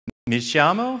Mi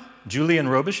chiamo Julian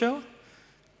Robichaud.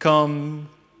 Come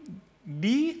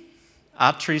vi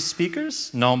altri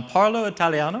speakers non parlo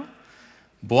italiano.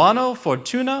 Buona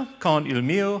fortuna con il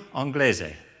mio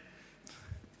inglese.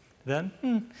 Then,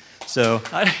 So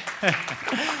I'm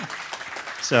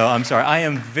sorry. I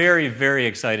am very, very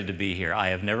excited to be here. I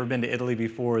have never been to Italy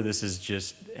before. This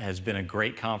has been a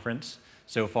great conference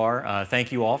so far.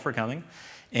 Thank you all for coming.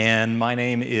 And my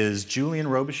name is Julian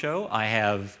Robichaud. I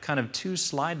have kind of 2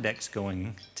 slide decks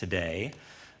going today.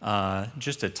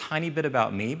 Just a tiny bit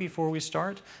about me before we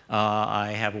start.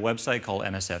 I have a website called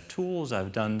NSF Tools.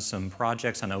 I've done some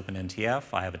projects on OpenNTF.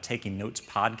 I have a Taking Notes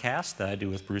podcast that I do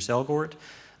with Bruce Elgort,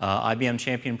 IBM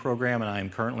Champion Program, and I am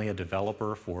currently a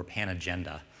developer for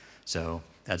Panagenda. So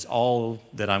that's all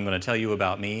that I'm going to tell you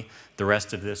about me. The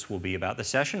rest of this will be about the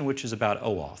session, which is about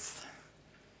OAuth.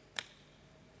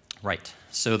 Right,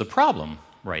 so the problem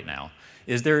right now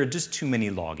is there are just too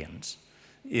many logins.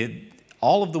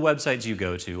 All of the websites you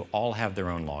go to all have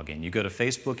their own login. You go to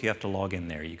Facebook, you have to log in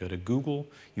there. You go to Google,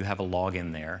 you have a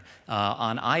login there.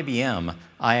 On IBM,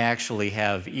 I actually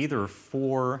have either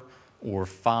 4 or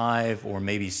 5 or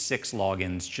maybe 6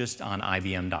 logins just on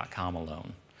IBM.com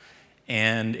alone.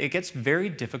 And it gets very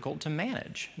difficult to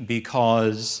manage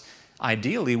because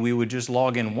ideally we would just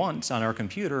log in once on our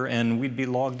computer and we'd be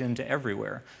logged into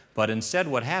everywhere. But instead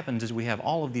what happens is we have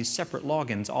all of these separate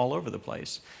logins all over the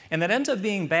place. And that ends up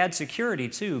being bad security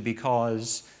too,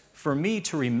 because for me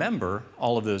to remember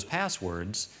all of those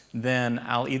passwords, then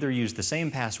I'll either use the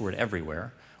same password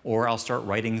everywhere, or I'll start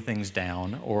writing things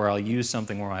down, or I'll use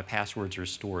something where my passwords are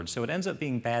stored. So it ends up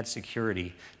being bad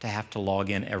security to have to log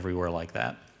in everywhere like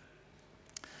that.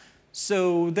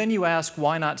 So then you ask,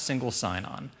 why not single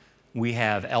sign-on? We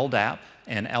have LDAP,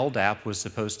 and LDAP was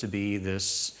supposed to be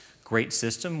this great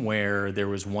system where there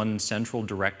was one central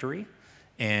directory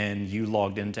and you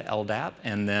logged into LDAP,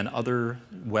 and then other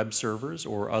web servers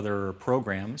or other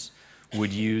programs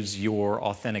would use your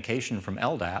authentication from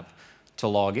LDAP to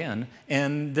log in.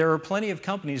 And there are plenty of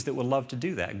companies that would love to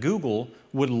do that. Google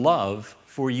would love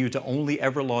for you to only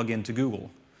ever log into Google.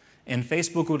 And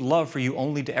Facebook would love for you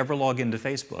only to ever log into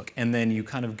Facebook. And then you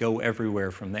kind of go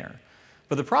everywhere from there.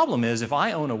 But the problem is, if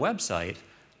I own a website,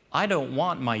 I don't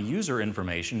want my user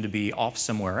information to be off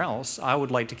somewhere else. I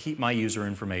would like to keep my user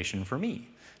information for me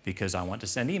because I want to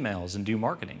send emails and do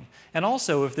marketing. And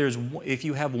also, if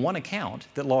you have one account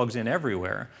that logs in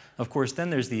everywhere, of course,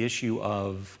 then there's the issue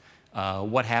of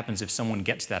what happens if someone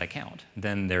gets that account.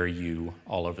 Then they're you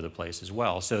all over the place as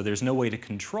well. So there's no way to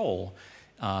control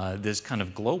this kind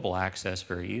of global access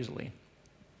very easily.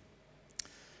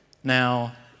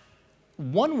 Now,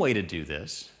 one way to do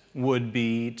this would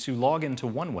be to log into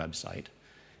one website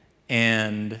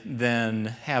and then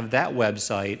have that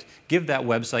website, give that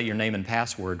website your name and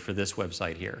password for this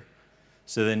website here.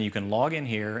 So then you can log in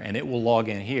here and it will log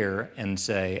in here and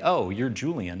say, oh, you're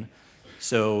Julian,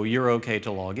 so you're okay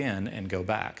to log in and go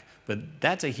back. But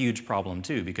that's a huge problem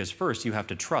too, because first you have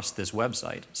to trust this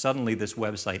website. Suddenly this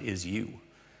website is you.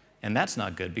 And that's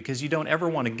not good because you don't ever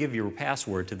want to give your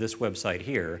password to this website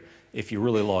here if you're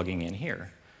really logging in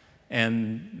here.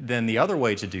 And then the other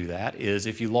way to do that is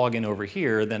if you log in over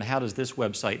here, then how does this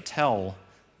website tell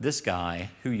this guy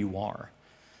who you are?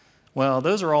 Well,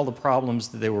 those are all the problems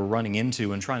that they were running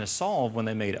into and trying to solve when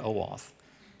they made OAuth.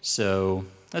 So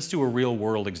let's do a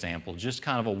real-world example, just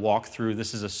kind of a walkthrough.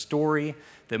 This is a story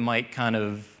that might kind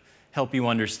of help you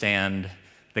understand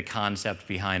the concept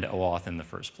behind OAuth in the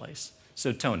first place.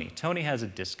 So Tony has a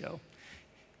disco.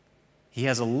 He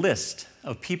has a list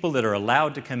of people that are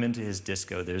allowed to come into his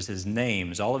disco. There's his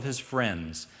names, all of his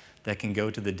friends that can go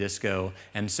to the disco.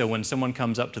 And so when someone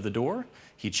comes up to the door,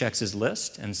 he checks his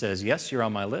list and says, yes, you're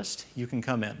on my list, you can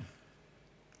come in.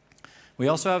 We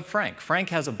also have Frank. Frank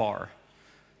has a bar.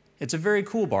 It's a very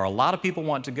cool bar. A lot of people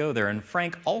want to go there, and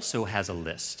Frank also has a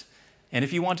list. And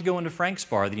if you want to go into Frank's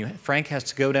bar, then Frank has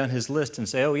to go down his list and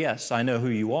say, oh yes, I know who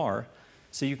you are,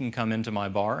 so you can come into my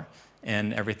bar,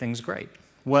 and everything's great.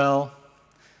 Well,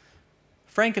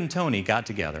 Frank and Tony got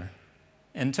together,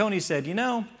 and Tony said, you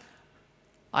know,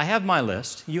 I have my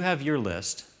list, you have your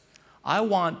list. I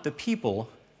want the people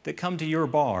that come to your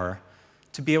bar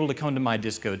to be able to come to my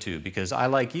disco too, because I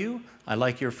like you, I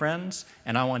like your friends,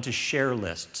 and I want to share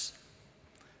lists.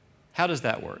 How does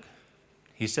that work?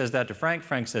 He says that to Frank.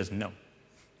 Frank says, no.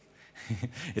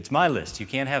 It's my list. You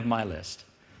can't have my list.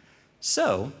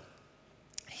 So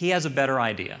he has a better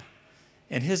idea,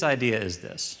 and his idea is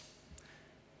this.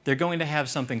 They're going to have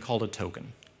something called a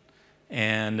token.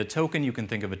 And a token, you can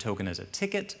think of a token as a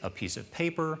ticket, a piece of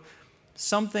paper,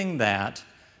 something that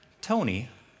Tony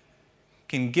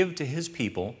can give to his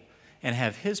people and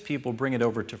have his people bring it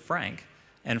over to Frank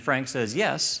And Frank says,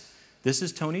 yes, this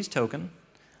is Tony's token.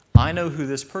 I know who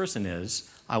this person is.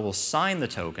 I will sign the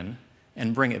token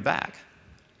and bring it back.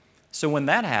 So when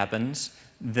that happens,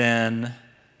 then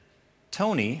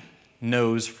Tony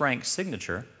knows Frank's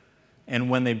signature, and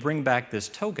when they bring back this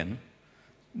token,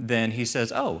 then he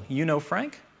says, oh, you know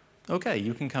Frank? Okay,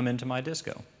 you can come into my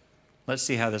disco. Let's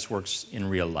see how this works in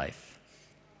real life.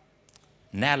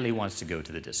 Natalie wants to go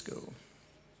to the disco,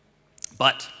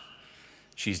 but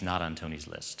she's not on Tony's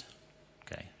list.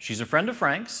 Okay. She's a friend of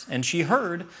Frank's, and she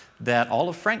heard that all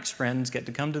of Frank's friends get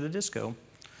to come to the disco.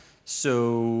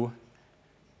 So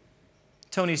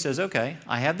Tony says, okay,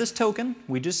 I have this token.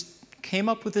 We just came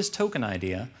up with this token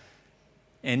idea,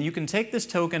 and you can take this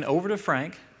token over to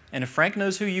Frank, and if Frank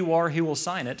knows who you are, he will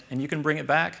sign it, and you can bring it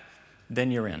back,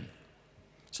 then you're in.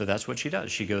 So that's what she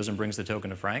does. She goes and brings the token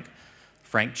to Frank.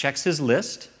 Frank checks his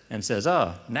list and says,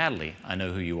 oh, Natalie, I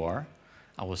know who you are.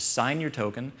 I will sign your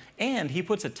token, and he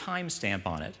puts a timestamp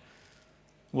on it.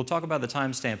 We'll talk about the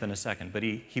timestamp in a second, but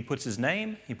he puts his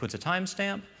name, he puts a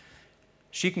timestamp.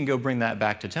 She can go bring that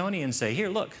back to Tony and say, here,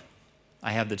 look,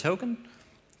 I have the token.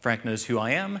 Frank knows who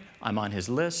I am. I'm on his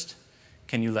list.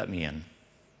 Can you let me in?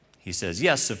 He says,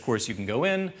 yes, of course you can go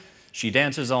in. She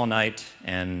dances all night,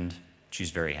 and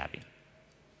she's very happy.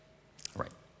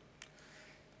 Right.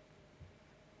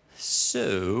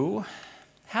 So,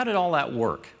 how did all that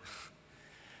work?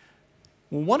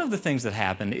 Well, one of the things that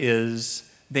happened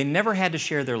is they never had to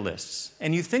share their lists.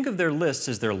 And you think of their lists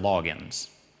as their logins.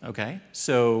 Okay,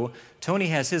 so Tony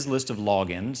has his list of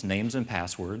logins, names and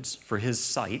passwords, for his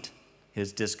site,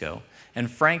 his disco,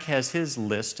 and Frank has his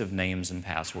list of names and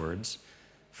passwords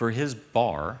for his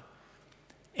bar,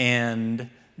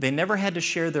 and they never had to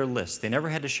share their lists. They never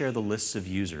had to share the lists of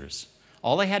users.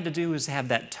 All they had to do was have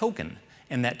that token,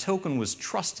 and that token was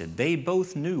trusted. They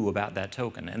both knew about that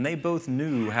token, and they both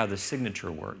knew how the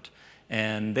signature worked,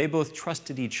 and they both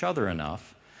trusted each other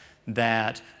enough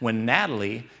that when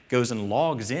Natalie goes and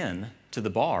logs in to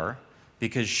the bar,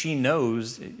 because she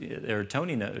knows, or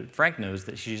Frank knows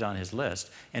that she's on his list,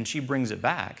 and she brings it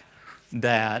back,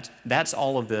 that's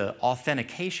all of the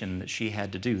authentication that she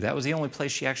had to do. That was the only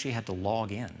place she actually had to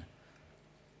log in.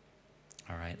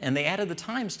 All right, and they added the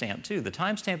timestamp too. The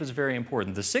timestamp is very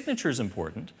important. The signature is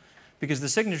important because the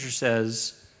signature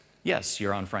says, yes,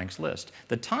 you're on Frank's list.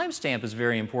 The timestamp is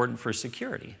very important for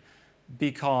security,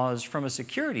 because from a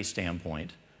security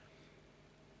standpoint,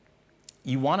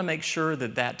 you want to make sure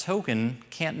that that token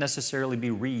can't necessarily be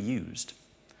reused.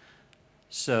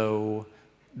 So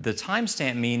the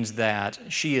timestamp means that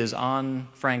she is on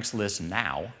Frank's list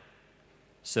now,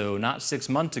 so not 6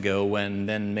 months ago when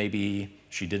then maybe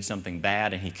she did something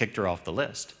bad and he kicked her off the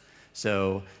list.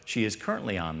 So she is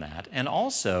currently on that, and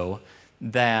also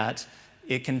that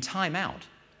it can time out.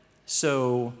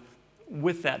 So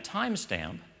with that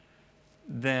timestamp,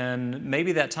 then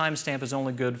maybe that timestamp is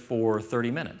only good for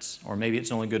 30 minutes, or maybe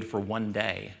it's only good for 1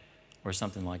 day, or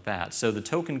something like that. So the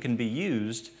token can be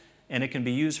used, and it can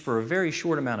be used for a very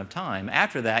short amount of time.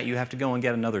 After that, you have to go and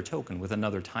get another token with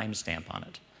another timestamp on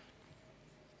it.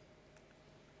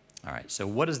 All right, so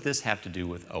what does this have to do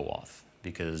with OAuth?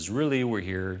 Because really, we're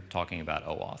here talking about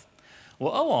OAuth.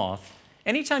 Well, OAuth,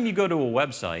 anytime you go to a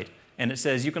website, and it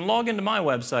says you can log into my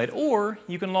website, or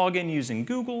you can log in using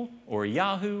Google or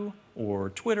Yahoo or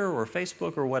Twitter or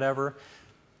Facebook or whatever,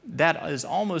 that is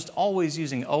almost always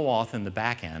using OAuth in the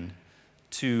back end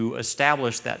to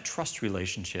establish that trust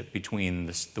relationship between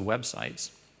the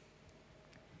websites.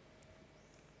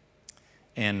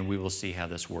 And we will see how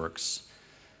this works.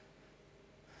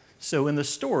 So in the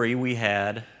story, we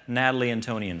had Natalie and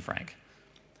Tony and Frank.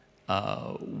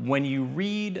 When you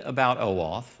read about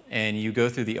OAuth and you go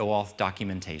through the OAuth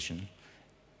documentation,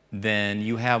 then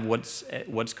you have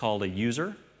what's called a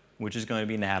user, which is going to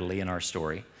be Natalie in our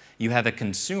story. You have a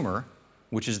consumer,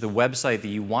 which is the website that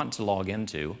you want to log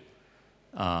into,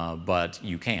 but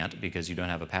you can't because you don't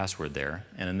have a password there.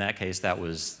 And in that case, that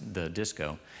was the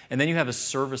disco. And then you have a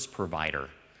service provider.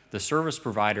 The service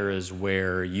provider is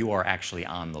where you are actually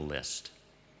on the list.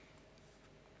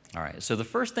 All right, so the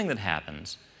first thing that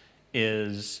happens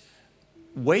is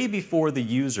way before the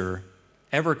user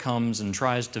ever comes and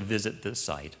tries to visit this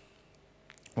site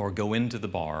or go into the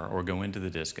bar or go into the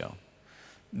disco,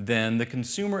 then the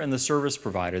consumer and the service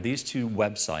provider, these two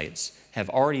websites, have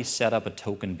already set up a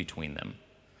token between them.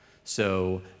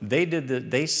 So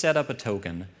they set up a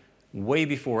token way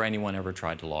before anyone ever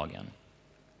tried to log in.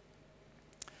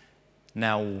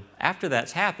 Now, after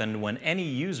that's happened, when any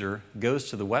user goes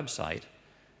to the website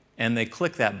and they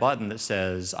click that button that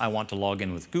says, I want to log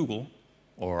in with Google,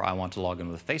 or I want to log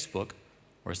in with Facebook,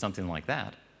 or something like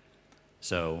that.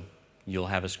 So You'll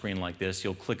have a screen like this.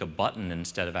 You'll click a button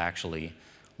instead of actually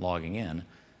logging in.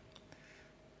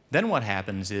 Then what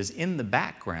happens is, in the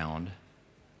background,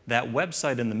 that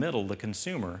website in the middle, the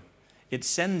consumer, it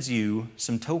sends you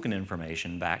some token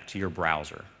information back to your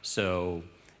browser. So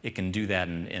it can do that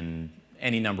in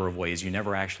any number of ways. You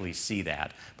never actually see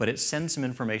that. But it sends some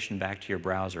information back to your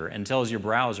browser and tells your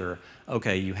browser,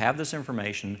 okay, you have this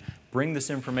information, bring this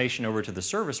information over to the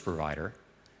service provider,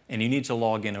 and you need to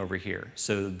log in over here.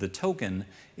 So the token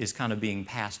is kind of being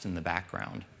passed in the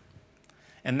background.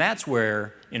 And that's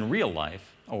where, in real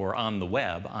life, or on the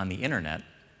web, on the internet,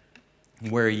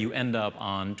 where you end up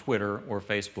on Twitter or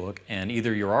Facebook, and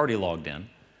either you're already logged in,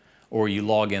 or you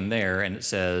log in there and it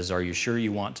says, are you sure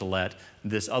you want to let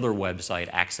this other website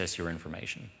access your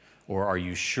information? Or are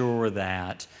you sure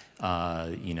that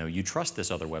you trust this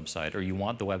other website, or you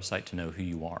want the website to know who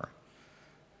you are?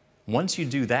 Once you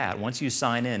do that, once you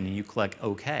sign in and you click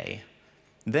OK,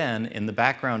 then in the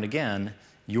background again,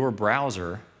 your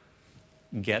browser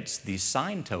gets the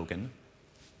signed token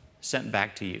sent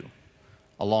back to you,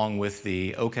 along with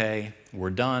the, okay,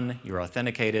 we're done, you're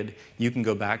authenticated, you can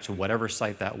go back to whatever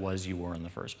site that was you were in the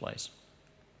first place.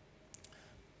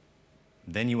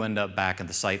 Then you end up back at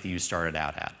the site that you started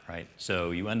out at, right?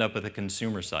 So you end up with a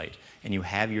consumer site, and you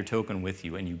have your token with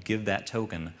you, and you give that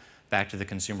token back to the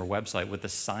consumer website with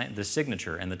the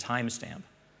signature and the timestamp.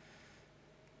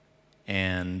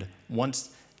 And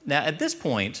now at this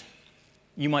point,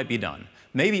 you might be done.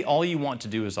 Maybe all you want to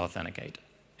do is authenticate.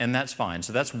 And that's fine.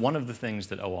 So that's one of the things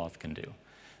that OAuth can do.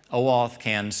 OAuth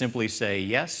can simply say,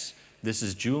 yes, this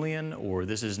is Julian, or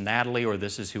this is Natalie, or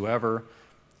this is whoever.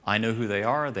 I know who they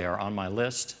are on my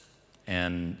list,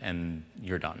 and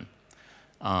you're done.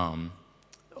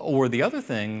 Or the other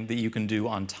thing that you can do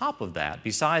on top of that,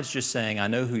 besides just saying, I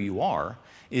know who you are,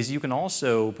 is you can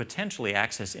also potentially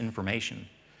access information.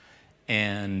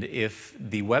 And if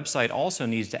the website also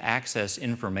needs to access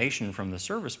information from the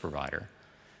service provider,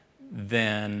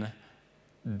 then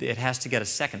it has to get a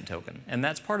second token. And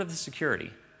that's part of the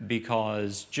security,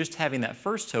 because just having that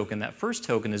first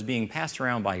token is being passed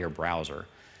around by your browser.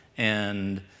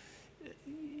 And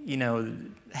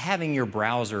having your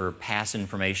browser pass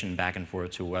information back and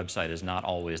forth to a website is not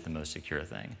always the most secure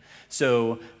thing.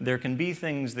 So there can be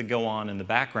things that go on in the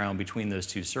background between those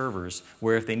two servers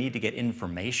where if they need to get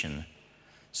information,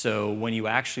 so when you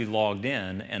actually logged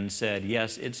in and said,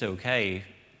 yes, it's okay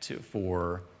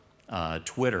for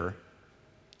Twitter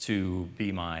to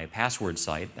be my password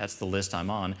site, that's the list I'm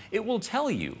on, it will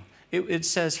tell you. It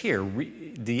says here,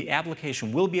 the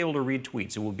application will be able to read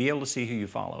tweets. It will be able to see who you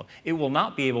follow. It will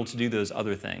not be able to do those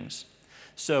other things.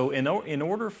 So in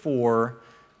order for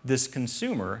this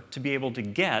consumer to be able to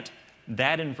get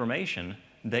that information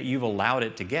that you've allowed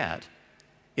it to get,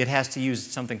 it has to use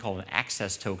something called an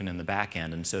access token in the back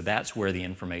end, and so that's where the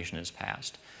information is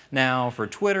passed. Now, for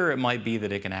Twitter, it might be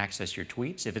that it can access your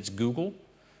tweets. If it's Google,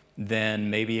 then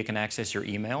maybe it can access your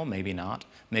email, maybe not.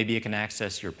 Maybe it can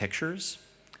access your pictures.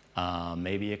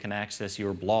 Maybe it can access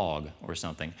your blog or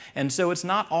something. And so it's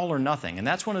not all or nothing, and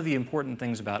that's one of the important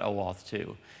things about OAuth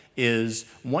too, is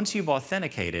once you've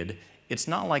authenticated, it's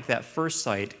not like that first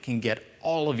site can get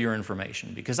all of your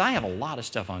information, because I have a lot of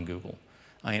stuff on Google.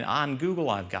 I mean, on Google,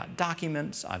 I've got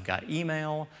documents, I've got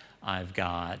email, I've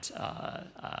got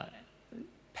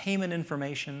payment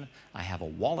information, I have a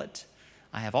wallet,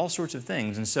 I have all sorts of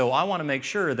things. And so I want to make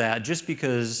sure that just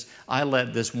because I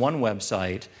let this one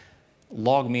website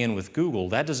log me in with Google,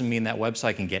 that doesn't mean that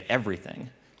website can get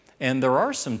everything. And there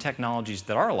are some technologies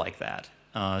that are like that.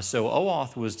 So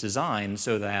OAuth was designed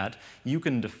so that you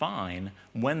can define,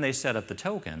 when they set up the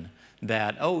token,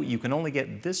 that, oh, you can only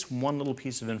get this one little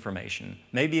piece of information.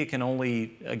 Maybe it can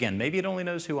only, again, maybe it only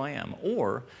knows who I am,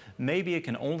 or maybe it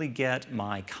can only get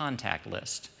my contact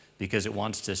list because it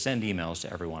wants to send emails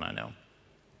to everyone I know.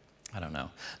 I don't know.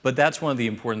 But that's one of the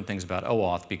important things about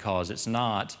OAuth, because it's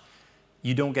not,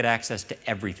 you don't get access to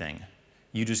everything.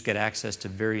 You just get access to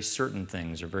very certain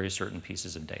things or very certain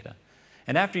pieces of data.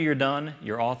 And after you're done,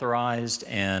 you're authorized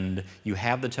and you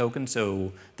have the token,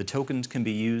 so the tokens can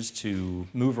be used to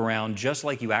move around just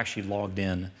like you actually logged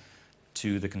in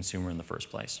to the consumer in the first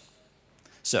place.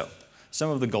 So, some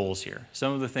of the goals here,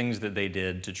 some of the things that they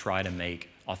did to try to make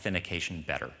authentication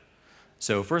better.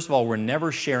 So first of all, we're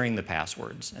never sharing the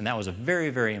passwords, and that was a very,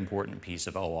 very important piece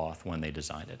of OAuth when they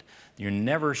designed it. You're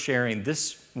never sharing,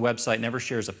 this website never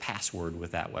shares a password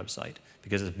with that website,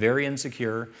 because it's very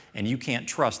insecure, and you can't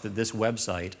trust that this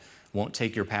website won't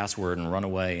take your password and run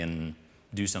away and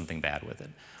do something bad with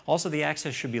it. Also, the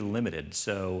access should be limited,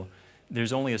 so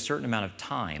there's only a certain amount of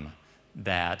time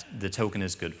that the token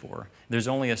is good for. There's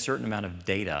only a certain amount of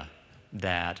data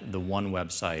that the one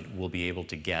website will be able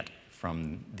to get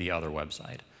from the other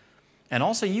website. And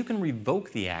also, you can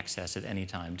revoke the access at any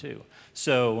time, too.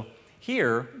 So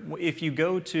here, if you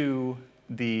go to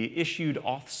the issued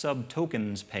auth sub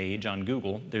tokens page on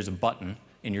Google, there's a button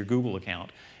in your Google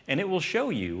account, and it will show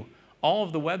you all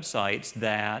of the websites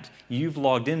that you've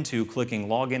logged into clicking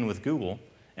Login with Google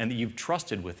and that you've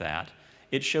trusted with that.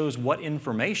 It shows what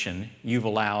information you've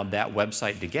allowed that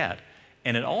website to get.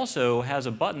 And it also has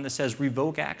a button that says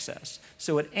Revoke Access.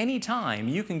 So at any time,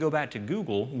 you can go back to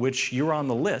Google, which you're on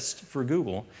the list for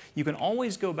Google. You can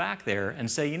always go back there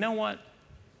and say, you know what?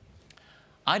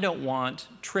 I don't want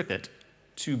TripIt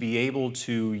to be able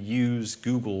to use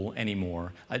Google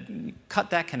anymore.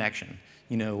 Cut that connection.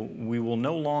 You know, we will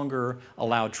no longer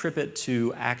allow TripIt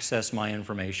to access my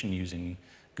information using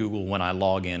Google when I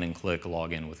log in and click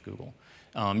Login with Google.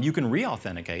 You can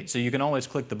re-authenticate, so you can always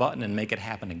click the button and make it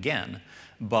happen again.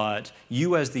 But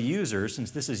you as the user,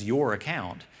 since this is your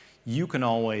account, you can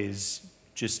always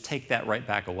just take that right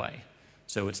back away.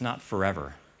 So it's not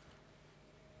forever.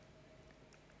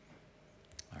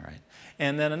 All right.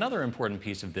 And then another important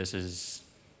piece of this is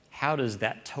how does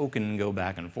that token go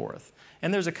back and forth?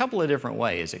 And there's a couple of different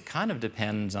ways. It kind of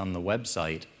depends on the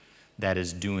website that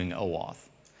is doing OAuth.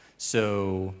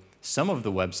 So some of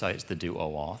the websites that do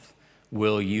OAuth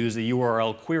will use a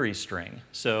URL query string.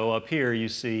 So up here you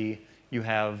see you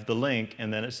have the link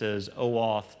and then it says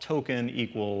OAuth token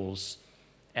equals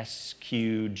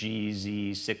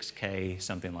SQGZ6K,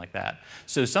 something like that.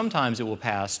 So sometimes it will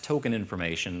pass token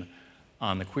information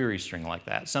on the query string like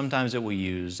that. Sometimes it will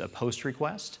use a post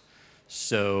request.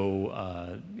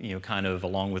 So, you know, kind of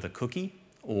along with a cookie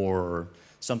or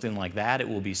something like that, it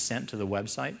will be sent to the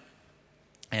website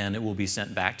and it will be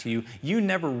sent back to you. You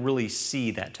never really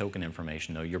see that token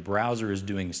information, though. Your browser is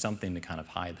doing something to kind of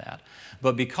hide that.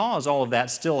 But because all of that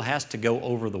still has to go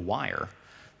over the wire,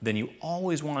 then you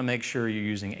always want to make sure you're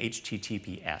using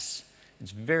HTTPS.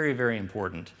 It's very, very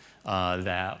important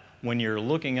that when you're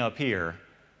looking up here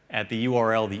at the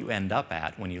URL that you end up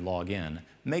at when you log in,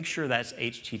 make sure that's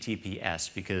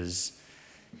HTTPS because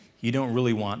you don't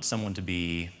really want someone to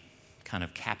be kind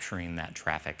of capturing that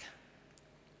traffic.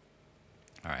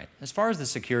 All right, as far as the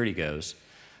security goes,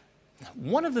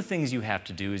 one of the things you have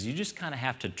to do is you just kind of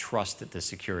have to trust that the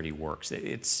security works.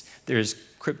 There's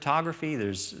cryptography,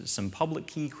 there's some public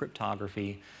key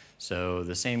cryptography, so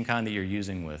the same kind that you're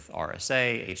using with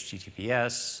RSA,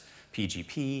 HTTPS,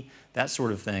 PGP, that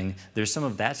sort of thing. There's some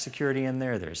of that security in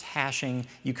there. There's hashing.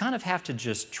 You kind of have to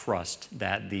just trust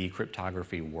that the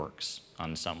cryptography works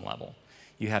on some level.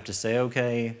 You have to say,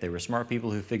 okay, there were smart people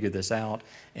who figured this out,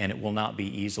 and it will not be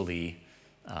easily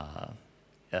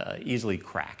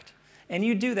cracked. And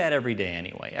you do that every day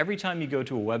anyway. Every time you go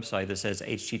to a website that says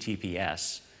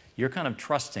HTTPS, you're kind of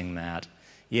trusting that,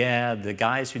 yeah, the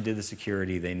guys who did the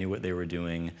security, they knew what they were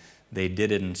doing. They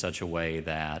did it in such a way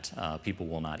that people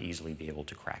will not easily be able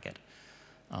to crack it.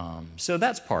 So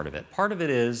that's part of it. Part of it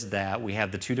is that we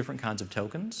have the two different kinds of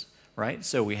tokens, right?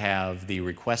 So we have the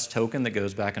request token that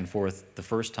goes back and forth the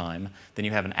first time. Then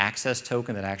you have an access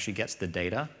token that actually gets the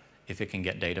data, if it can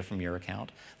get data from your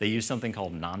account. They use something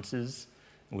called nonces,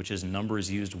 which is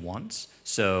numbers used once.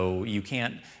 So you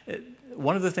can't,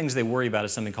 one of the things they worry about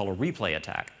is something called a replay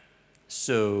attack.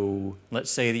 So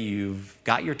let's say that you've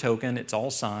got your token, it's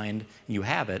all signed, you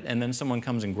have it, and then someone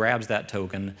comes and grabs that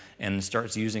token and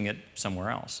starts using it somewhere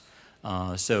else.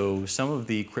 So some of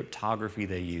the cryptography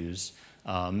they use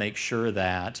make sure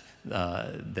that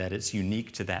it's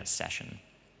unique to that session.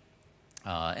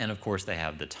 And of course they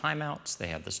have the timeouts, they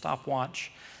have the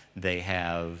stopwatch, they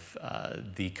have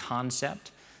the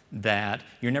concept that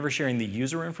you're never sharing the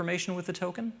user information with the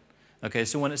token. Okay,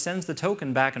 so when it sends the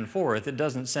token back and forth, it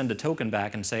doesn't send a token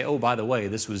back and say, oh, by the way,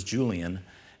 this was Julian,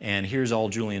 and here's all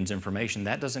Julian's information.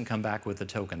 That doesn't come back with the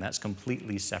token. That's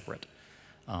completely separate.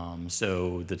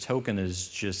 So the token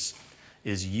is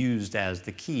used as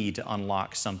the key to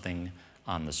unlock something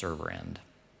on the server end.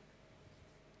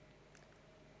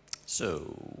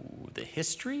 So the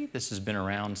history, this has been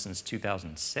around since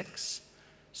 2006.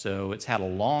 So it's had a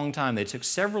long time. They took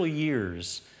several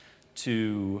years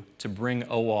to bring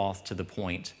OAuth to the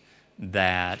point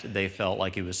that they felt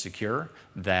like it was secure,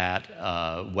 that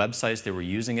websites that were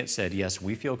using it said, yes,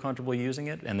 we feel comfortable using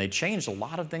it, and they changed a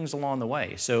lot of things along the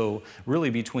way. So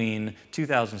really between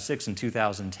 2006 and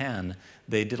 2010,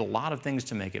 they did a lot of things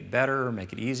to make it better,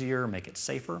 make it easier, make it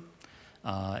safer.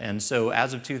 And so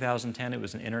as of 2010, it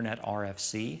was an internet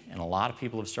RFC, and a lot of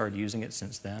people have started using it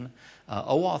since then.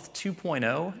 OAuth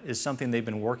 2.0 is something they've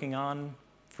been working on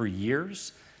for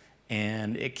years,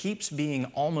 and it keeps being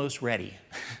almost ready.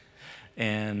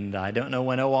 and I don't know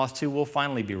when OAuth 2 will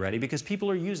finally be ready because people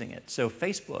are using it. So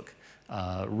Facebook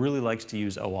really likes to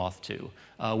use OAuth 2.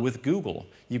 With Google,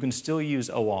 you can still use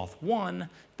OAuth 1,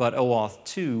 but OAuth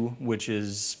 2, which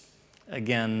is,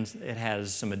 again, it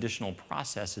has some additional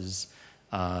processes.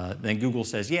 Then Google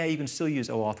says, yeah, you can still use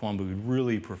OAuth 1, but we'd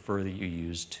really prefer that you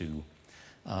use 2.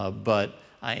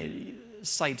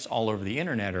 Sites all over the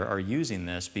internet are using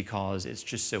this because it's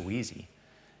just so easy.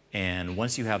 And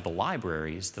once you have the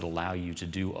libraries that allow you to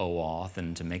do OAuth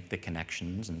and to make the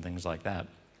connections and things like that,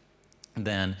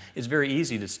 then it's very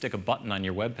easy to stick a button on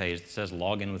your web page that says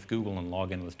log in with Google and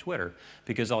log in with Twitter,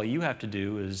 because all you have to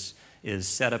do is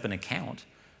set up an account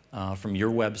from your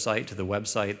website to the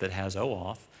website that has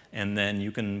OAuth, and then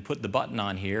you can put the button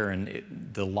on here and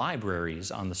the libraries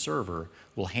on the server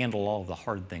will handle all of the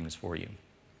hard things for you.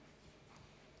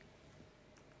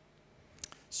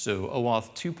 So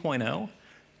OAuth 2.0,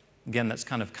 again, that's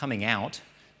kind of coming out,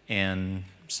 and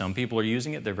some people are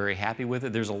using it. They're very happy with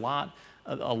it. There's a lot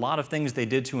of things they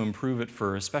did to improve it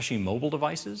for especially mobile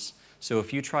devices. So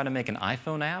if you try to make an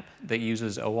iPhone app that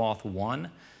uses OAuth 1,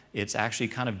 it's actually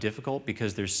kind of difficult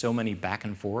because there's so many back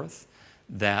and forth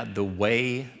that the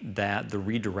way that the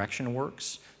redirection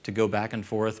works to go back and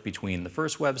forth between the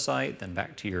first website, then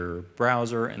back to your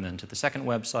browser, and then to the second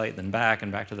website, then back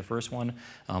and back to the first one.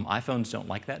 iPhones don't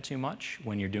like that too much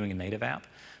when you're doing a native app.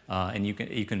 And you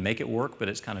can make it work, but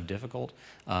it's kind of difficult.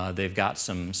 They've got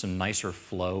some nicer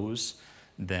flows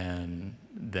than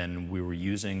we were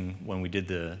using when we did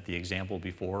the example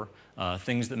before.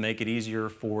 Things that make it easier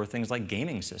for things like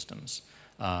gaming systems.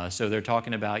 So they're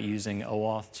talking about using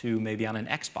OAuth 2 maybe on an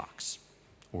Xbox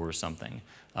or something,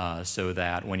 so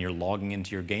that when you're logging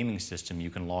into your gaming system, you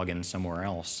can log in somewhere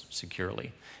else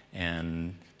securely.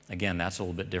 And again, that's a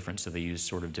little bit different, so they use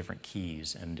sort of different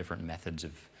keys and different methods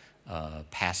of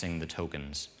passing the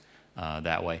tokens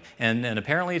that way. And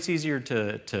apparently it's easier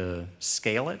to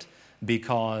scale it,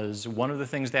 because one of the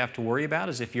things they have to worry about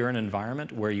is if you're in an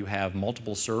environment where you have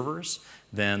multiple servers,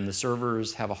 then the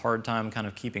servers have a hard time kind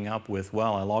of keeping up with,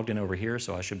 well, I logged in over here,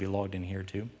 so I should be logged in here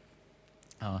too.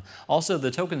 Also,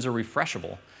 the tokens are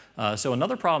refreshable. So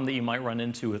another problem that you might run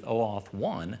into with OAuth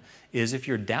 1 is if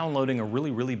you're downloading a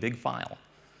really, really big file.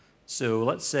 So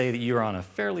let's say that you're on a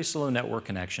fairly slow network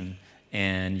connection,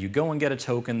 and you go and get a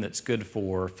token that's good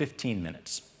for 15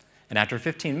 minutes. And after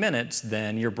 15 minutes,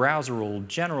 then your browser will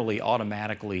generally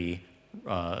automatically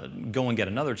go and get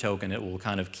another token. It will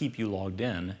kind of keep you logged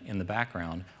in the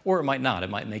background, or it might not. It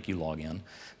might make you log in.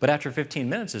 But after 15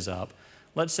 minutes is up,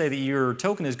 let's say that your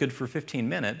token is good for 15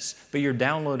 minutes, but you're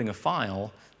downloading a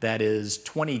file that is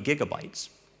 20 gigabytes.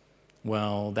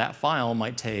 Well, that file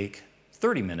might take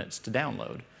 30 minutes to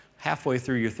download. Halfway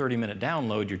through your 30-minute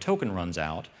download, your token runs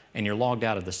out, and you're logged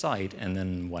out of the site, and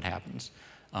then what happens?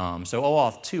 So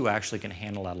OAuth 2 actually can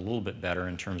handle that a little bit better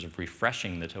in terms of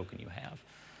refreshing the token you have.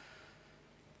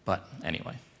 But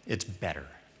anyway, it's better,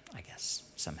 I guess,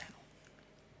 somehow.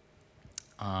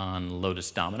 On Lotus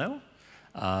Domino,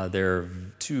 there are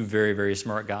two very, very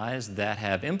smart guys that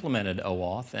have implemented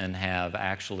OAuth and have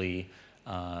actually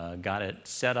got it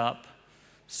set up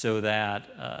so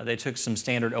that they took some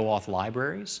standard OAuth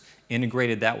libraries,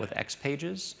 integrated that with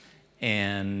XPages,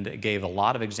 and gave a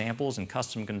lot of examples and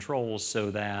custom controls so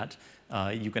that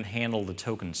you can handle the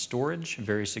token storage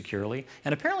very securely.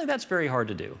 And apparently that's very hard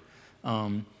to do.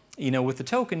 You know, with the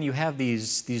token, you have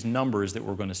these numbers that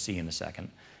we're going to see in a second.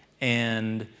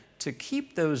 And to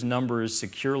keep those numbers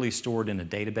securely stored in a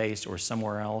database or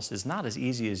somewhere else is not as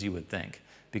easy as you would think,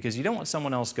 because you don't want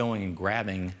someone else going and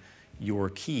grabbing your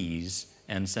keys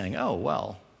and saying, oh,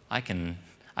 well, I can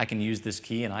use this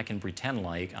key and I can pretend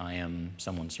like I am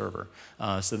someone's server.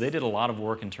 So they did a lot of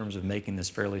work in terms of making this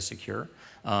fairly secure.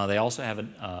 They also have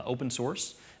an open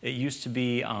source. It used to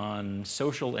be on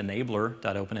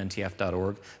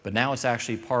socialenabler.openntf.org, but now it's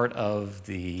actually part of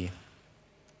the,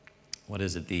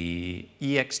 the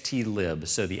extlib,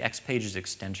 so the XPages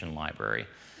extension library.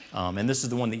 And this is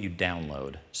the one that you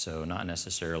download, so not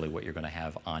necessarily what you're going to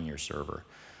have on your server.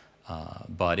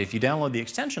 But if you download the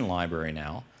extension library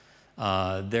now,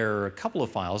 there are a couple of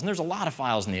files, and there's a lot of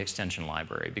files in the extension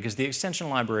library, because the extension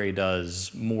library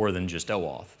does more than just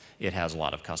OAuth. It has a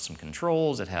lot of custom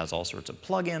controls, it has all sorts of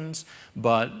plugins,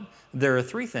 but there are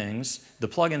three things. The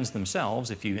plugins themselves,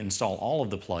 if you install all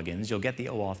of the plugins, you'll get the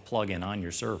OAuth plugin on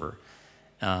your server.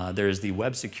 There's the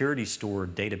Web Security Store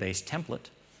database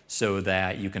template, so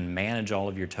that you can manage all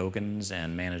of your tokens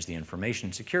and manage the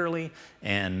information securely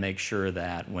and make sure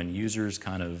that when users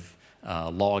kind of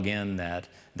log in, that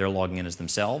they're logging in as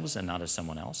themselves and not as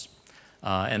someone else.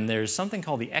 And there's something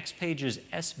called the XPages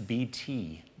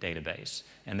SBT database,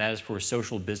 and that is for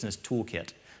Social Business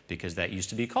Toolkit, because that used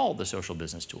to be called the Social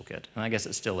Business Toolkit, and I guess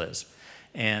it still is.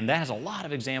 And that has a lot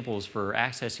of examples for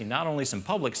accessing not only some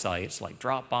public sites like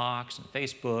Dropbox and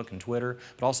Facebook and Twitter,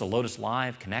 but also Lotus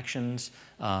Live, Connections,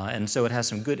 and so it has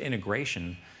some good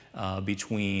integration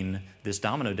between this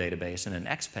Domino database and an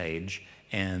X page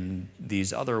and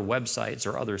these other websites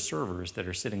or other servers that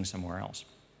are sitting somewhere else.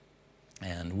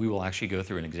 And we will actually go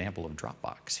through an example of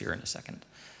Dropbox here in a second.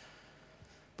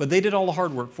 But they did all the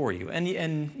hard work for you. And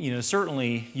you know,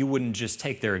 certainly you wouldn't just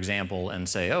take their example and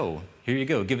say, oh, here you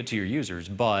go, give it to your users.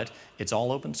 But it's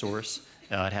all open source.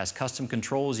 It has custom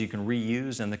controls you can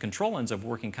reuse. And the control ends up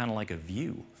working kind of like a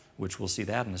view, which we'll see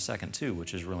that in a second too,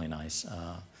 which is really nice.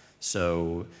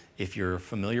 So if you're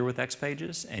familiar with X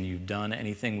pages and you've done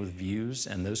anything with views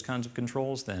and those kinds of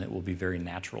controls, then it will be very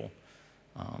natural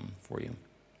for you.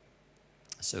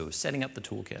 So setting up the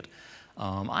toolkit.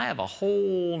 I have a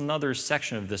whole nother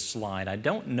section of this slide. I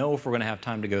don't know if we're going to have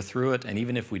time to go through it, and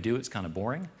even if we do, it's kind of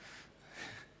boring.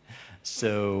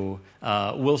 So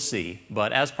we'll see.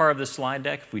 But as part of this slide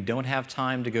deck, if we don't have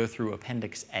time to go through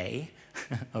Appendix A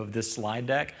of this slide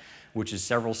deck, which is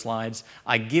several slides,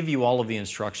 I give you all of the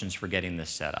instructions for getting this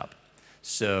set up.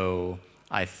 So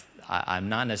I'm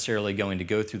not necessarily going to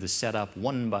go through the setup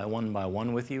one by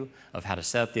one with you of how to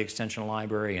set up the extension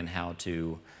library and how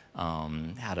to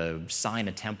sign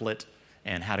a template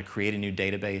and how to create a new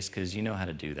database, because you know how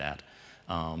to do that.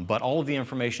 But all of the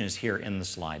information is here in the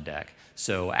slide deck.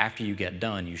 So after you get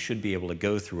done, you should be able to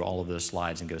go through all of those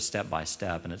slides and go step by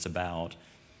step, and it's about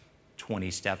 20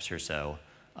 steps or so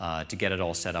to get it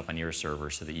all set up on your server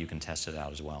so that you can test it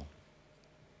out as well.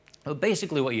 But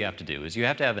basically what you have to do is you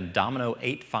have to have a Domino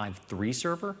 853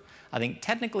 server. I think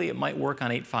technically it might work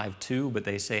on 852, but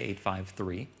they say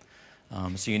 853.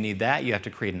 So you need that. You have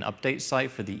to create an update site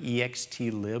for the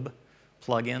extlib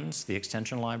plugins, the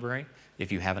extension library,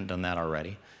 if you haven't done that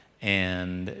already.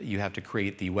 And you have to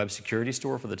create the web security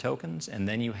store for the tokens, and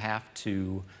then you have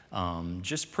to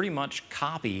just pretty much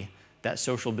copy that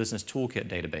Social Business Toolkit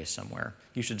database somewhere.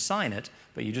 You should sign it,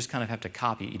 but you just kind of have to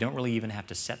copy it. You don't really even have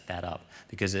to set that up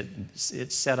because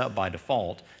it's set up by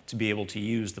default to be able to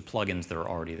use the plugins that are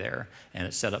already there, and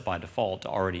it's set up by default to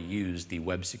already use the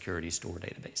web security store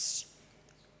database.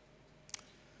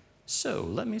 So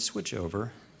let me switch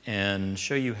over and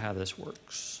show you how this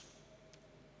works.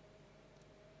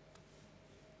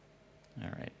 All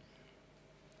right.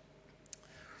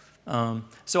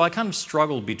 So I kind of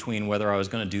struggled between whether I was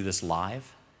going to do this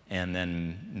live and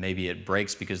then maybe it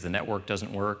breaks because the network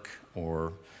doesn't work,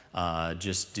 or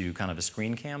just do kind of a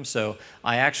screen cam. So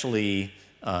I actually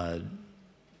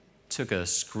took a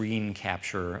screen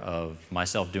capture of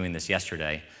myself doing this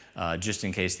yesterday, just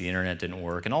in case the internet didn't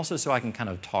work, and also so I can kind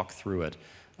of talk through it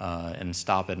and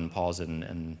stop it and pause it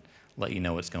and let you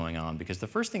know what's going on. Because the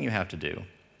first thing you have to do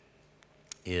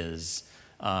is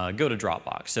go to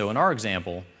Dropbox. So in our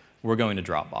example, we're going to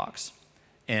Dropbox.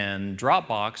 And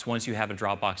Dropbox, once you have a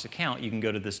Dropbox account, you can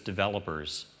go to this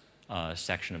developers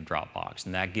section of Dropbox.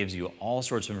 And that gives you all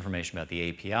sorts of information about the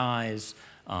APIs,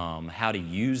 how to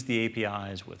use the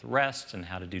APIs with REST, and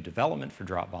how to do development for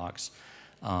Dropbox.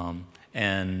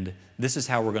 And this is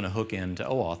how we're going to hook into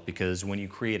OAuth, because when you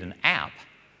create an app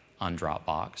on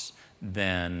Dropbox,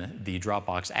 then the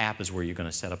Dropbox app is where you're going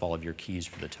to set up all of your keys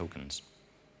for the tokens.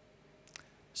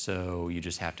 So you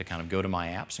just have to kind of go to My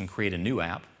Apps and create a new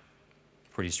app.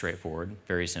 Pretty straightforward,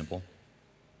 very simple.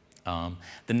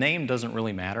 The name doesn't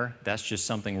really matter. That's just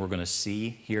something we're going to see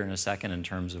here in a second in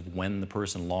terms of when the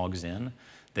person logs in.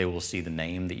 They will see the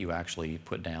name that you actually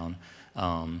put down.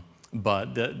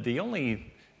 But the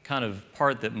only kind of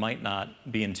part that might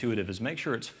not be intuitive is make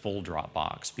sure it's full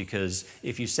Dropbox, because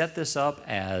if you set this up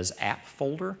as app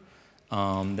folder,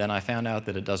 then I found out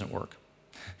that it doesn't work.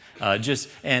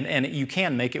 And you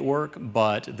can make it work,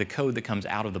 but the code that comes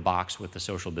out of the box with the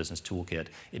Social Business Toolkit,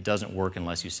 it doesn't work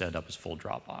unless you set it up as full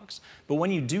Dropbox. But when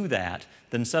you do that,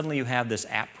 then suddenly you have this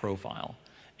app profile.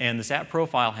 And this app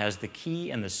profile has the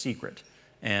key and the secret.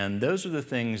 And those are the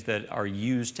things that are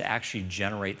used to actually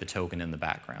generate the token in the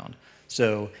background.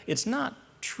 So it's not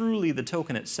truly the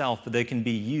token itself, but they can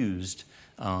be used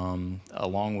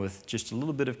along with just a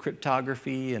little bit of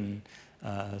cryptography and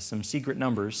some secret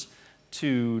numbers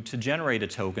to generate a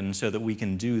token so that we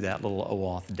can do that little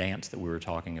OAuth dance that we were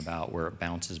talking about where it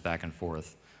bounces back and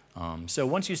forth. So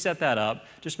once you set that up,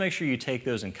 just make sure you take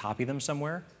those and copy them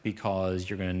somewhere, because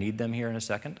you're going to need them here in a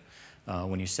second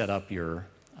when you set up your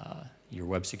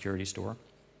web security store.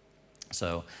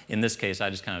 So in this case, I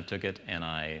just kind of took it and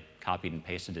I copied and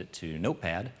pasted it to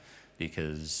Notepad,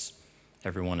 because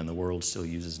everyone in the world still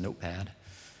uses Notepad.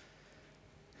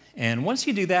 And once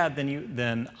you do that,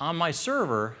 then on my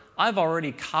server, I've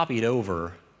already copied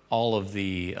over all of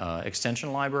the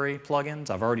extension library plugins.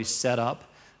 I've already set up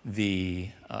the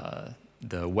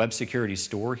web security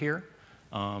store here.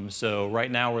 So right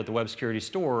now we're at the web security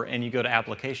store, and you go to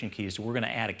application keys, so we're going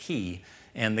to add a key.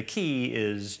 And the key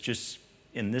is just,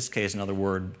 in this case, another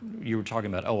word, you were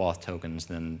talking about OAuth tokens,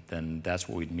 then that's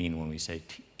what we'd mean when we say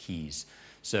keys.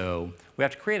 So we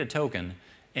have to create a token,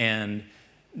 and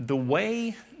the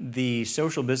way the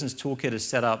Social Business Toolkit is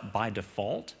set up by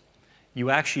default, you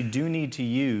actually do need to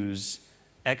use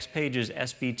XPages,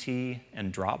 SBT,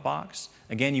 and Dropbox.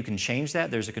 Again, you can change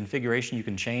that. There's a configuration you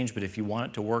can change, but if you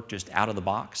want it to work just out of the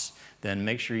box, then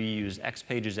make sure you use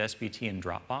XPages, SBT, and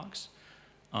Dropbox.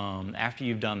 After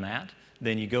you've done that,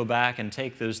 then you go back and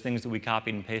take those things that we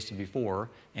copied and pasted before,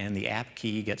 and the app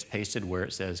key gets pasted where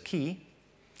it says key,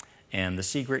 and the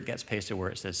secret gets pasted where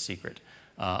it says secret.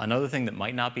 Another thing that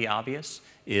might not be obvious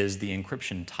is the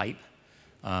encryption type.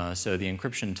 So the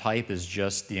encryption type is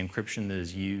just the encryption that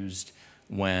is used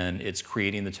when it's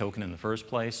creating the token in the first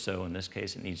place. So in this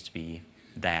case, it needs to be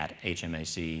that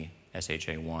HMAC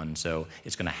SHA-1. So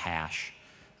it's going to hash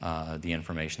the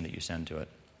information that you send to it.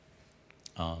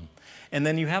 And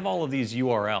then you have all of these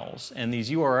URLs, and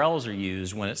these URLs are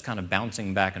used when it's kind of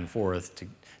bouncing back and forth to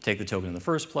take the token in the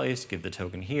first place, give the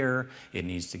token here. It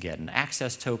needs to get an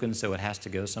access token, so it has to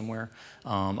go somewhere.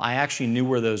 I actually knew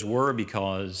where those were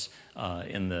because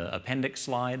in the appendix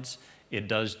slides, it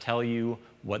does tell you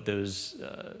what those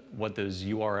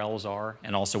URLs are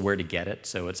and also where to get it.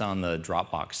 So it's on the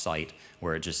Dropbox site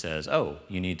where it just says, oh,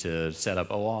 you need to set up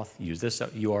OAuth, use this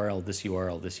URL, this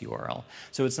URL, this URL.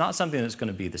 So it's not something that's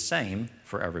going to be the same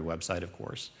for every website, of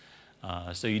course.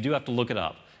 So you do have to look it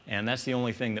up. And that's the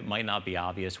only thing that might not be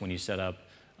obvious when you set up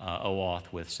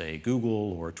OAuth with, say,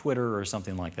 Google or Twitter or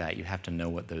something like that. You have to know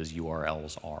what those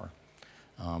URLs are.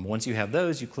 Once you have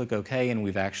those, you click OK, and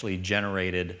we've actually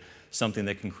generated something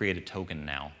that can create a token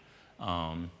now.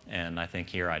 And I think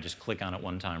here I just click on it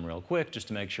one time real quick just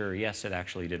to make sure, yes, it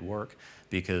actually did work,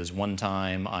 because one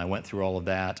time I went through all of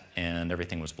that and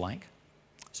everything was blank.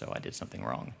 So I did something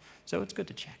wrong. So it's good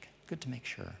to check, good to make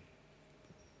sure.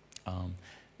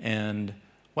 And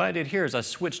what I did here is I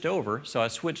switched over, so I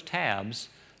switched tabs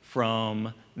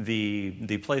from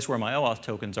the place where my OAuth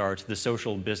tokens are to the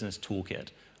Social Business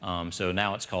Toolkit. So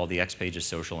now it's called the XPages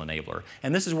Social Enabler.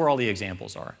 And this is where all the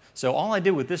examples are. So all I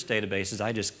did with this database is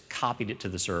I just copied it to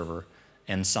the server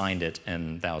and signed it,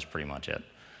 and that was pretty much it.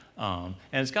 And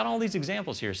it's got all these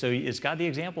examples here. So it's got the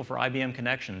example for IBM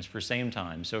Connections, for Same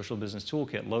Time, Social Business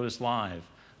Toolkit, Lotus Live,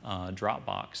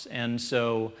 Dropbox. And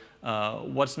so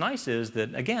what's nice is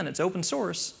that, again, it's open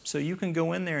source, so you can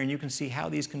go in there and you can see how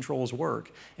these controls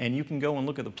work, and you can go and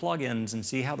look at the plugins and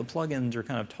see how the plugins are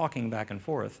kind of talking back and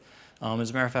forth.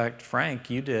 As a matter of fact, Frank,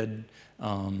 you did,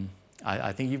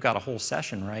 I think you've got a whole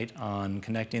session, right, on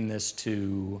connecting this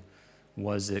to,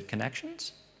 was it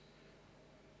Connections?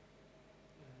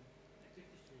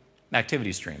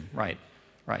 Activity Stream, right,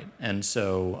 right. And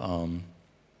so,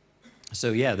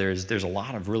 so yeah, there's a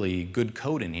lot of really good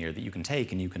code in here that you can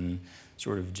take, and you can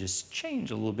sort of just change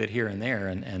a little bit here and there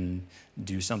and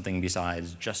do something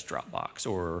besides just Dropbox,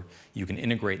 or you can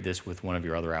integrate this with one of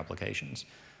your other applications.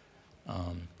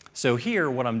 So here,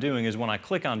 what I'm doing is when I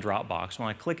click on Dropbox, when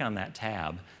I click on that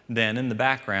tab, then in the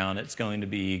background, it's going to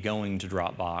be going to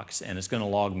Dropbox, and it's going to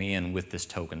log me in with this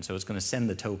token. So it's going to send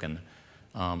the token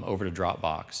over to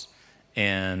Dropbox.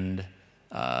 And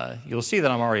you'll see that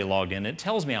I'm already logged in. It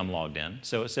tells me I'm logged in.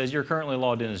 So it says you're currently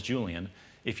logged in as Julian.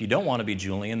 If you don't want to be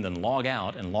Julian, then log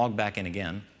out and log back in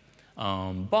again.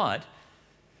 But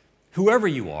whoever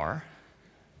you are,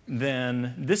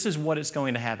 then this is what it's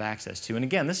going to have access to. And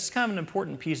again, this is kind of an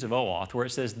important piece of OAuth where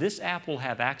it says this app will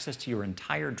have access to your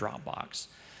entire Dropbox.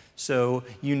 So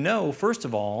you know, first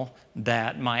of all,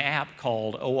 that my app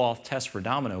called OAuth Test for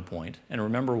Domino Point, and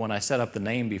remember when I set up the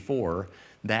name before,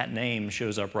 that name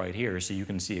shows up right here, so you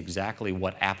can see exactly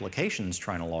what application is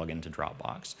trying to log into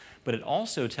Dropbox. But it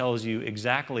also tells you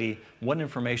exactly what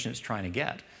information it's trying to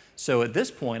get. So at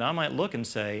this point, I might look and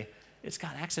say, it's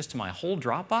got access to my whole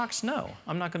Dropbox? No,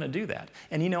 I'm not going to do that.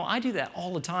 And you know, I do that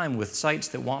all the time with sites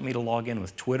that want me to log in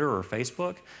with Twitter or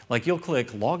Facebook. Like you'll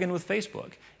click log in with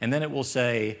Facebook, and then it will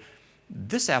say,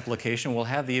 this application will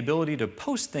have the ability to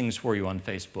post things for you on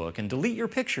Facebook and delete your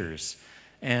pictures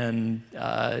and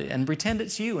pretend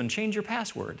it's you and change your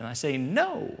password. And I say,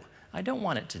 no, I don't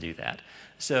want it to do that.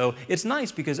 So it's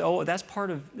nice because that's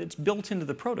part of, it's built into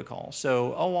the protocol.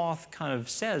 So OAuth kind of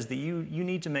says that you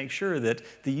need to make sure that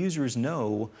the users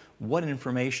know what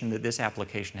information that this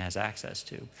application has access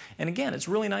to. And again, it's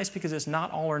really nice because it's not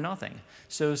all or nothing.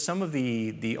 So some of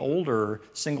the older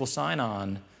single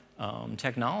sign-on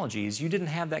technologies, you didn't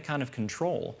have that kind of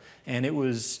control. And it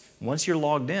was, once you're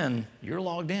logged in,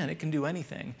 it can do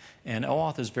anything. And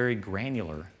OAuth is very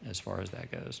granular as far as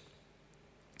that goes.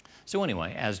 So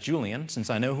anyway, as Julian, since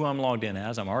I know who I'm logged in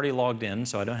as, I'm already logged in,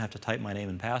 so I don't have to type my name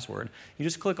and password, you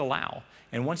just click Allow.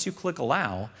 And once you click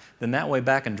Allow, then that way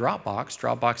back in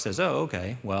Dropbox says, oh,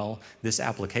 okay, well, this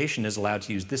application is allowed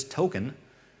to use this token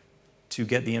to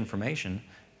get the information.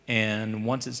 And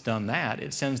once it's done that,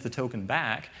 it sends the token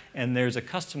back, and there's a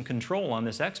custom control on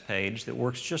this X page that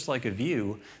works just like a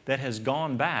view that has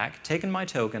gone back, taken my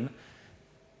token,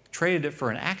 traded it for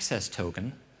an access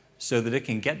token so that it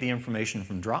can get the information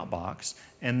from Dropbox,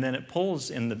 and then it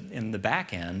pulls in the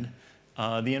back end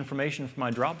the information from my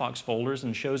Dropbox folders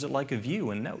and shows it like a view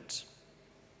in Notes.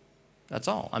 That's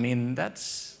all. I mean,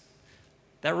 that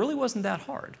really wasn't that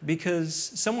hard because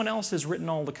someone else has written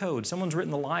all the code. Someone's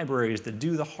written the libraries that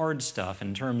do the hard stuff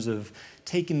in terms of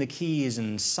taking the keys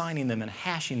and signing them and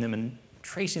hashing them and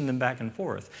tracing them back and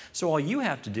forth. So all you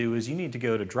have to do is you need to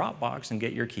go to Dropbox and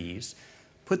get your keys,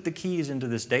 put the keys into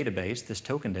this database, this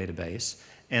token database,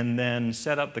 and then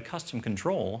set up the custom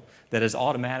control that is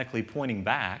automatically pointing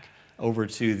back over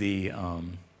to the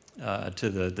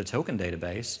token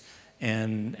database,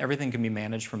 and everything can be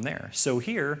managed from there. So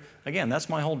here, again, that's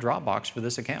my whole Dropbox for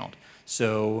this account.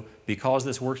 So because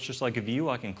this works just like a view,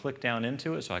 I can click down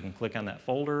into it, so I can click on that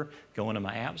folder, go into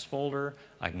my apps folder,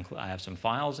 I have some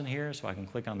files in here, so I can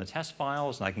click on the test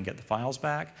files and I can get the files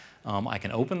back. I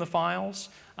can open the files,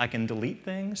 I can delete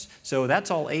things. So that's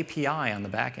all API on the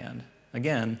back end.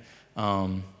 Again,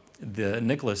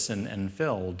 Nicholas and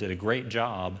Phil did a great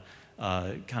job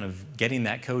kind of getting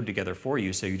that code together for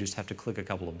you, so you just have to click a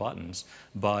couple of buttons.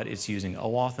 But it's using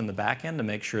OAuth in the back end to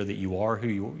make sure that you are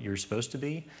who you're supposed to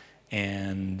be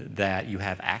and that you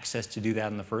have access to do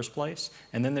that in the first place.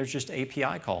 And then there's just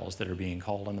API calls that are being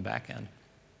called on the back end.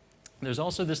 There's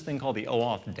also this thing called the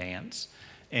OAuth dance,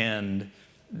 and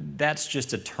that's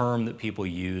just a term that people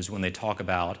use when they talk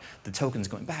about the tokens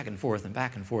going back and forth and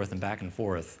back and forth and back and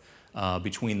forth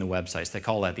between the websites. They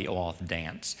call that the OAuth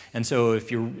dance. And so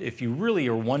if you really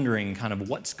are wondering kind of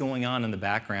what's going on in the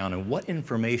background and what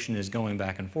information is going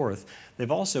back and forth,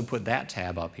 they've also put that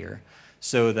tab up here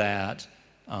so that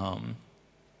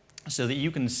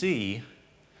you can see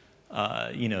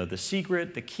the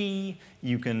secret, the key.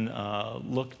 You can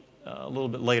look a little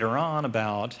bit later on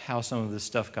about how some of this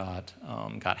stuff got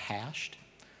hashed.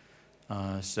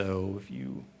 So if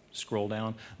you scroll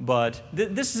down. But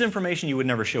this is information you would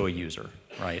never show a user,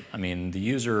 right? I mean, the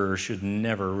user should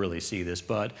never really see this,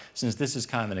 but since this is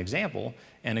kind of an example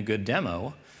and a good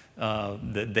demo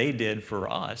that they did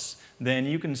for us, then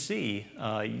you can see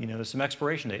some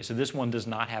expiration date. So this one does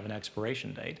not have an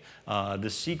expiration date. The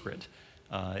secret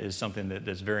is something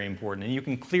that's very important. And you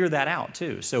can clear that out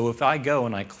too. So if I go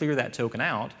and I clear that token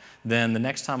out, then the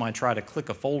next time I try to click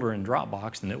a folder in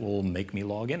Dropbox, then it will make me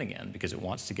log in again because it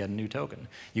wants to get a new token.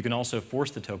 You can also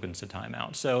force the tokens to time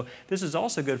out. So this is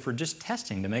also good for just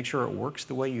testing to make sure it works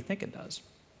the way you think it does.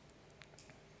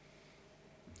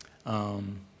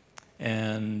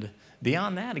 And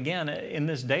beyond that, again, in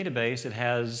this database, it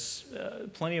has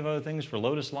plenty of other things for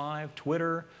Lotus Live,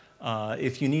 Twitter.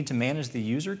 If you need to manage the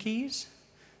user keys,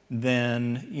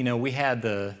 then we had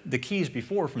the keys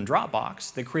before from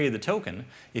Dropbox that created the token.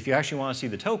 If you actually want to see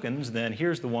the tokens, then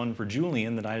here's the one for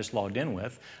Julian that I just logged in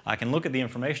with. I can look at the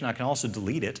information. I can also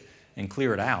delete it and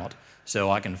clear it out, so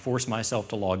I can force myself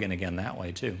to log in again that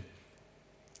way too.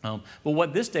 But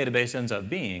what this database ends up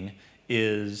being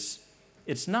is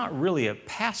it's not really a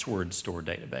password store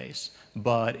database,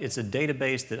 but it's a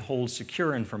database that holds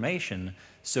secure information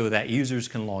so that users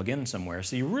can log in somewhere.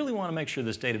 So you really want to make sure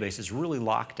this database is really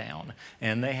locked down.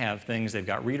 And they have things, they've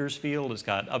got readers field, it's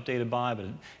got updated by, but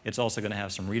it's also going to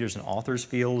have some readers and authors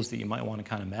fields that you might want to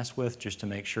kind of mess with just to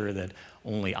make sure that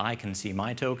only I can see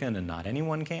my token and not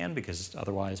anyone can, because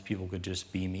otherwise people could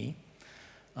just be me.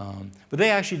 But they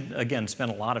actually, again,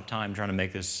 spent a lot of time trying to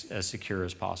make this as secure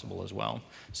as possible as well.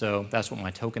 So that's what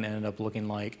my token ended up looking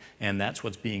like, and that's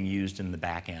what's being used in the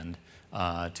back end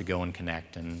to go and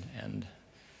connect and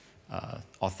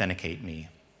authenticate me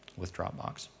with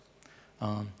Dropbox.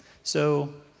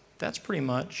 So that's pretty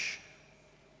much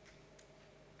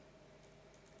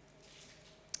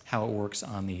how it works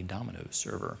on the Domino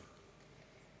server.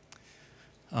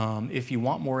 If you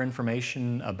want more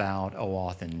information about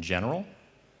OAuth in general,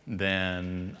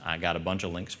 then I got a bunch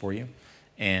of links for you.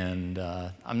 And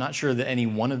I'm not sure that any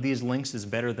one of these links is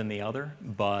better than the other,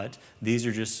 but these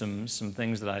are just some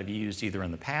things that I've used either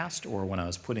in the past or when I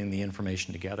was putting the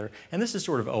information together. And this is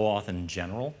sort of OAuth in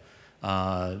general.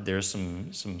 There's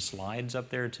some slides up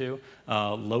there too.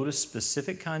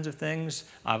 Lotus-specific kinds of things.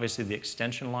 Obviously, the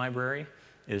extension library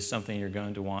is something you're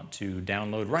going to want to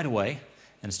download right away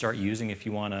and start using if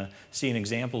you want to see an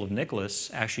example of Nicholas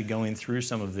actually going through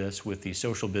some of this with the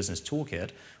Social Business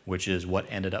Toolkit, which is what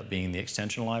ended up being the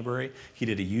extension library. He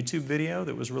did a YouTube video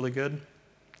that was really good.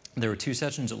 There were 2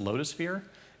 sessions at Lotusphere.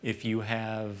 If you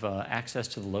have access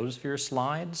to the Lotusphere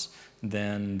slides,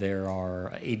 then there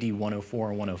are AD 104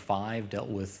 and 105 dealt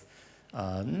with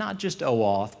not just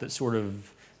OAuth, but sort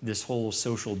of this whole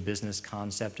social business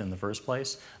concept in the first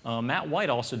place. Matt White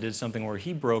also did something where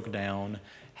he broke down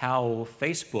how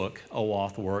Facebook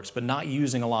OAuth works, but not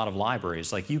using a lot of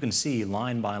libraries. Like you can see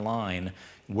line by line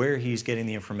where he's getting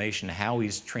the information, how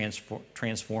he's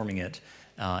transforming it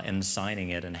and signing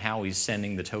it, and how he's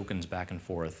sending the tokens back and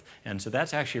forth. And so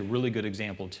that's actually a really good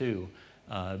example too,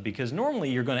 because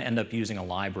normally you're going to end up using a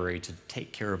library to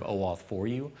take care of OAuth for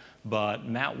you, but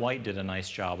Matt White did a nice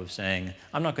job of saying,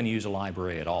 I'm not going to use a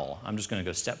library at all. I'm just going to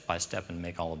go step by step and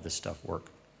make all of this stuff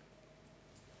work.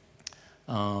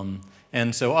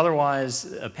 And so otherwise,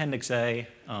 Appendix A,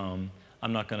 I'm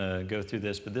not going to go through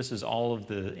this, but this is all of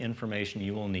the information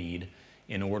you will need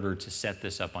in order to set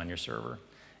this up on your server.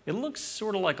 It looks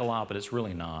sort of like a lot, but it's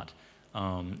really not.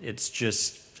 It's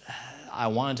just, I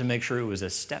wanted to make sure it was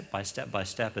as step by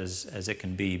step as it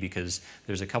can be, because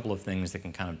there's a couple of things that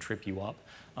can kind of trip you up,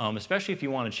 especially if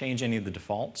you want to change any of the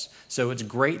defaults. So it's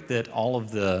great that all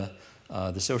of the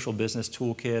Social Business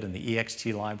Toolkit and the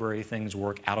EXT library things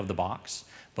work out of the box.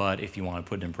 But if you want to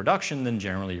put it in production, then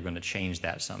generally you're going to change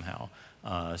that somehow.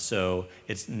 So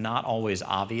it's not always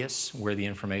obvious where the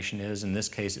information is. In this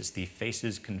case, it's the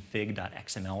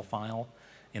facesconfig.xml file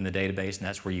in the database, and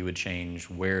that's where you would change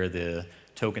where the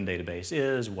token database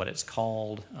is, what it's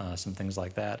called, some things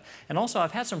like that. And also,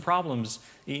 I've had some problems,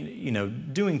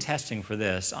 doing testing for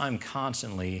this. I'm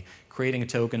constantly creating a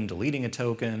token, deleting a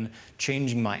token,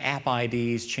 changing my app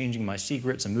IDs, changing my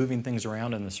secrets, and moving things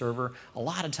around in the server. A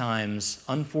lot of times,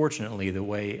 unfortunately,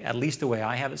 at least the way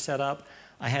I have it set up,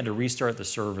 I had to restart the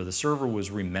server. The server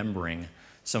was remembering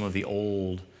some of the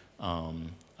old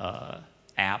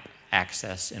app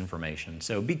access information.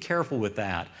 So be careful with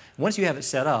that. Once you have it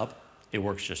set up, it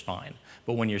works just fine.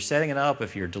 But when you're setting it up,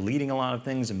 if you're deleting a lot of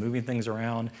things and moving things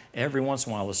around, every once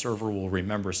in a while the server will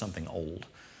remember something old.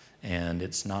 And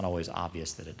it's not always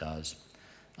obvious that it does.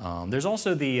 There's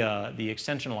also the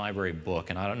extension library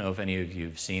book, and I don't know if any of you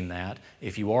have seen that.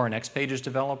 If you are an Xpages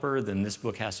developer, then this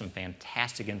book has some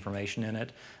fantastic information in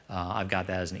it. I've got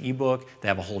that as an ebook. They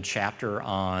have a whole chapter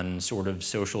on sort of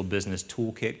social business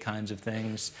toolkit kinds of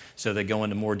things. So they go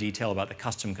into more detail about the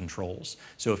custom controls.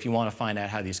 So if you want to find out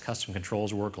how these custom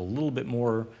controls work a little bit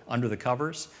more under the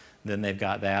covers, then they've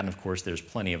got that. And of course, there's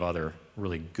plenty of other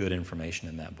really good information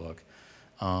in that book.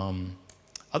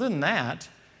 Other than that,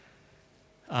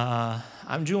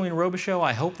 I'm Julian Robichaux.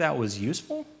 I hope that was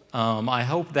useful. I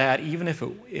hope that even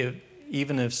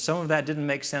if some of that didn't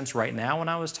make sense right now when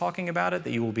I was talking about it,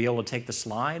 that you will be able to take the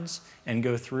slides and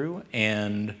go through,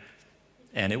 and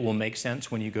it will make sense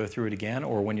when you go through it again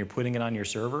or when you're putting it on your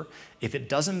server. If it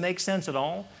doesn't make sense at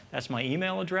all, that's my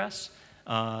email address.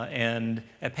 And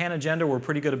at Panagenda, we're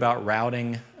pretty good about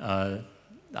routing,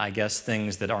 I guess,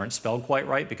 things that aren't spelled quite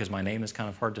right, because my name is kind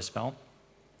of hard to spell.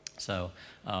 So,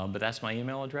 but that's my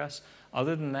email address.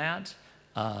 Other than that,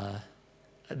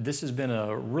 this has been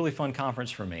a really fun conference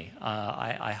for me.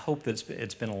 I hope that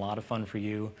it's been a lot of fun for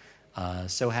you.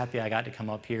 So happy I got to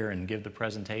come up here and give the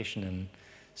presentation and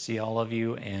see all of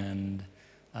you, and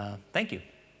thank you.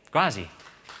 Grazie.